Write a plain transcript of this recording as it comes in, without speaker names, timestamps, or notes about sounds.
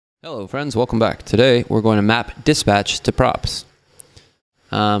Hello friends, welcome back. Today we're going to map dispatch to props.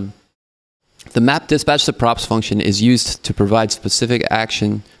 The map dispatch to props function is used to provide specific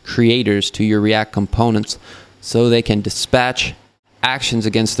action creators to your React components so they can dispatch actions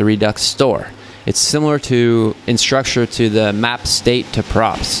against the Redux store. It's similar in structure to the map state to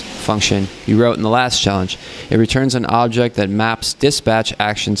props function you wrote in the last challenge. It returns an object that maps dispatch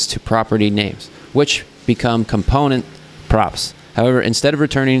actions to property names, which become component props. However, instead of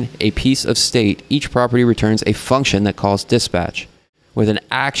returning a piece of state, each property returns a function that calls dispatch with an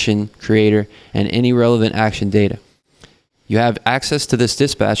action creator and any relevant action data. You have access to this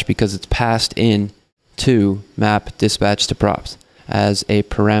dispatch because it's passed in to map dispatch to props as a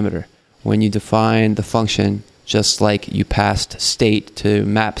parameter when you define the function, just like you passed state to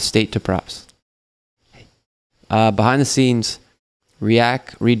map state to props. Behind the scenes,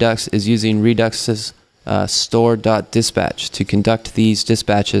 Redux is using Redux's store.dispatch to conduct these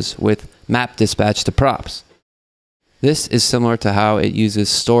dispatches with map dispatch to props. This is similar to how it uses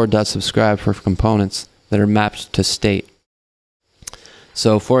store.subscribe for components that are mapped to state.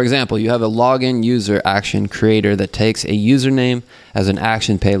 So for example, you have a login user action creator that takes a username as an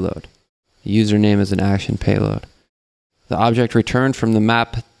action payload. Username as an action payload. The object returned from the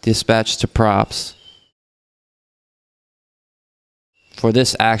map dispatch to props for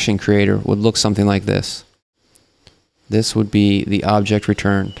this action creator would look something like this. This would be the object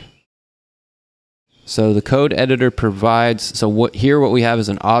returned. So the code editor provides, here what we have is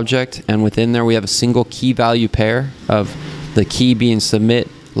an object, and within there we have a single key value pair of the key being submit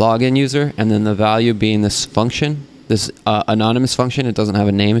login user, and then the value being this function, this anonymous function. It doesn't have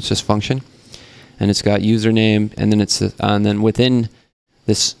a name, it's just function. And it's got username, and then within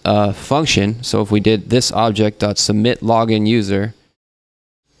this function, so if we did this object.submit login user,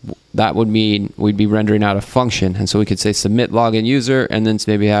 that would mean we'd be rendering out a function. And so we could say submit login user, and then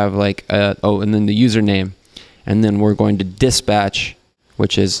maybe have like, and then the username. And then we're going to dispatch,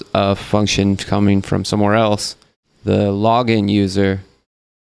 which is a function coming from somewhere else, the login user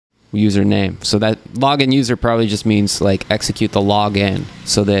username. So that login user probably just means like execute the login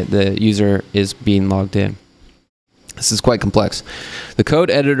so that the user is being logged in. This is quite complex. The code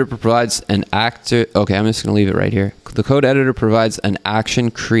editor provides an actor. Okay, I'm just going to leave it right here. The code editor provides an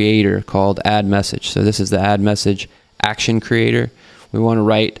action creator called add message. So this is the add message action creator. We want to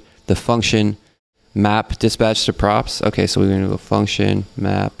write the function map dispatch to props. Okay, so we're going to go function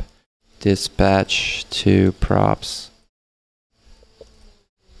map dispatch to props.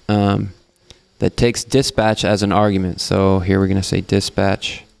 That takes dispatch as an argument. So here we're going to say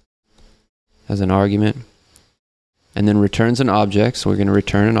dispatch as an argument. And then returns an object, so we're going to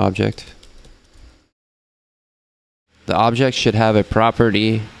return an object. The object should have a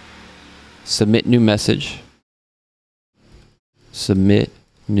property submit new message. Submit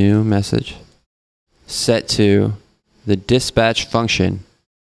new message. Set to the dispatch function.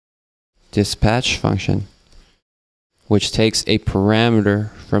 Dispatch function, which takes a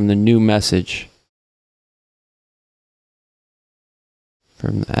parameter from the new message.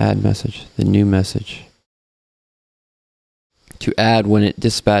 From the add message, the new message. To add when it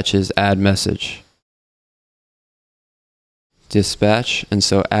dispatches add message. Dispatch, and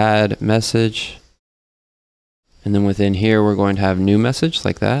so add message. And then within here we're going to have new message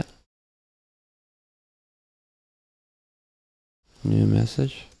like that. New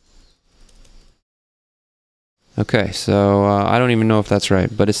message. Okay, so I don't even know if that's right,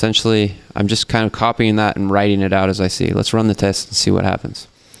 but essentially I'm just kind of copying that and writing it out as I see. Let's run the test and see what happens.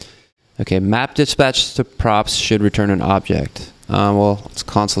 Okay, map dispatch to props should return an object. Well, it's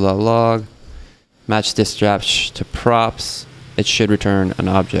console.log. Match dispatch to props. It should return an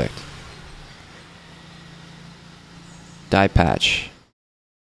object. Die patch.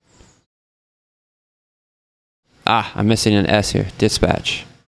 I'm missing an S here. Dispatch.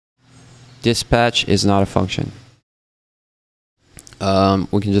 Dispatch is not a function.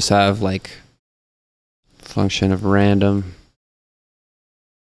 We can just have like function of random.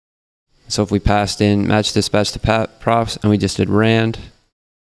 So if we passed in match dispatch to props and we just did rand,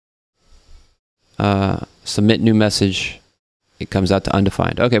 submit new message, it comes out to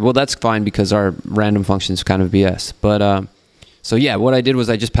undefined. Okay, well that's fine because our random function is kind of BS. But so yeah, what I did was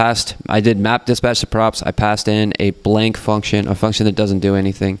I did map dispatch to props. I passed in a blank function, a function that doesn't do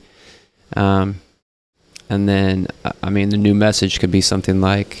anything. And then, I mean, the new message could be something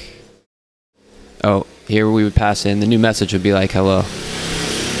like, here we would pass in, the new message would be like hello.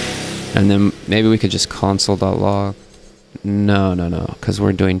 And then maybe we could just console.log. No, because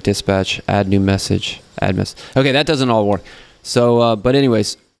we're doing dispatch, add new message, add message. Okay, that doesn't all work. So, but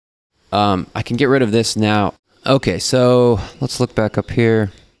anyways, I can get rid of this now. Okay, so let's look back up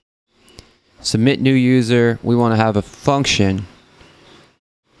here. Submit new user. We want to have a function.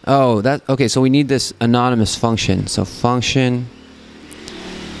 Oh, okay. So we need this anonymous function. So function,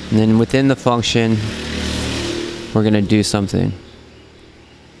 and then within the function, we're going to do something.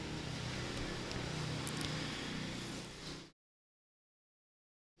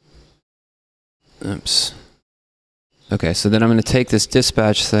 Oops. Okay, so then I'm going to take this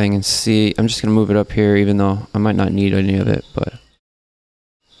dispatch thing and see. I'm just going to move it up here, even though I might not need any of it, but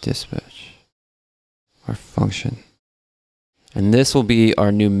dispatch, our function. And this will be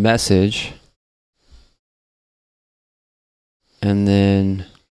our new message. And then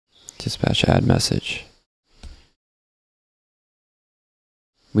dispatch add message.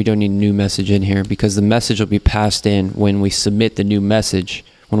 We don't need new message in here because the message will be passed in when we submit the new message.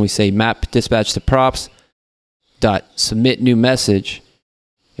 When we say map dispatch to props dot submit new message,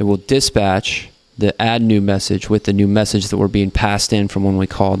 it will dispatch the add new message with the new message that we're being passed in from when we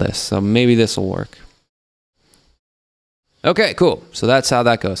call this. So maybe this will work. Okay, cool. So that's how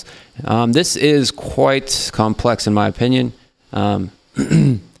that goes. This is quite complex in my opinion.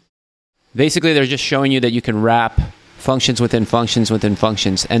 Basically, they're just showing you that you can wrap functions within functions within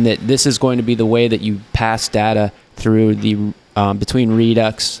functions, and that this is going to be the way that you pass data through the between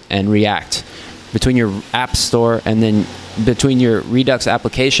Redux and React, between your app store and then between your Redux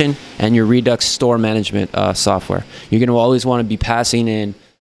application and your Redux store management software. You're going to always want to be passing in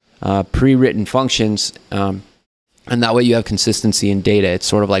pre-written functions, and that way you have consistency in data. It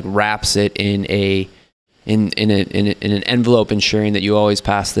sort of like wraps it in an envelope, ensuring that you always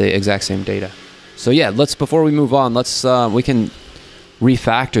pass the exact same data. So yeah, before we move on, we can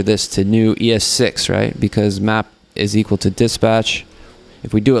refactor this to new ES6, right? Because map is equal to dispatch.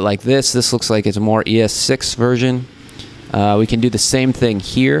 If we do it like this looks like it's a more ES6 version. We can do the same thing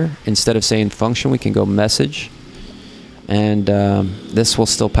here. Instead of saying function, we can go message, and this will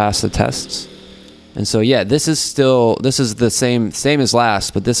still pass the tests. And so yeah, this is the same as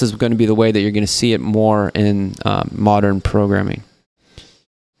last, but this is going to be the way that you're going to see it more in modern programming.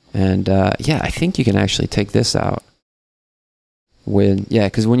 And yeah, I think you can actually take this out.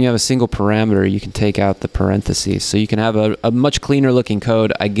 Because when you have a single parameter, you can take out the parentheses, so you can have a much cleaner looking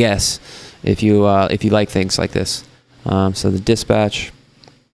code, I guess, if you like things like this. So the dispatch.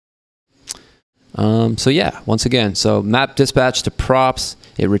 So yeah, once again, so map dispatch to props.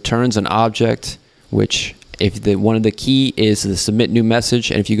 It returns an object, which if one of the key is the submit new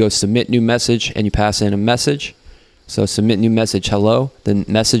message, and if you go submit new message and you pass in a message, so submit new message hello, then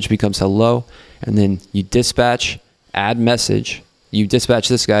message becomes hello, and then you dispatch add message. You dispatch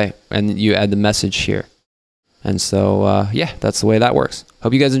this guy, and you add the message here. And so, yeah, that's the way that works.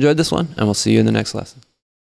 Hope you guys enjoyed this one, and we'll see you in the next lesson.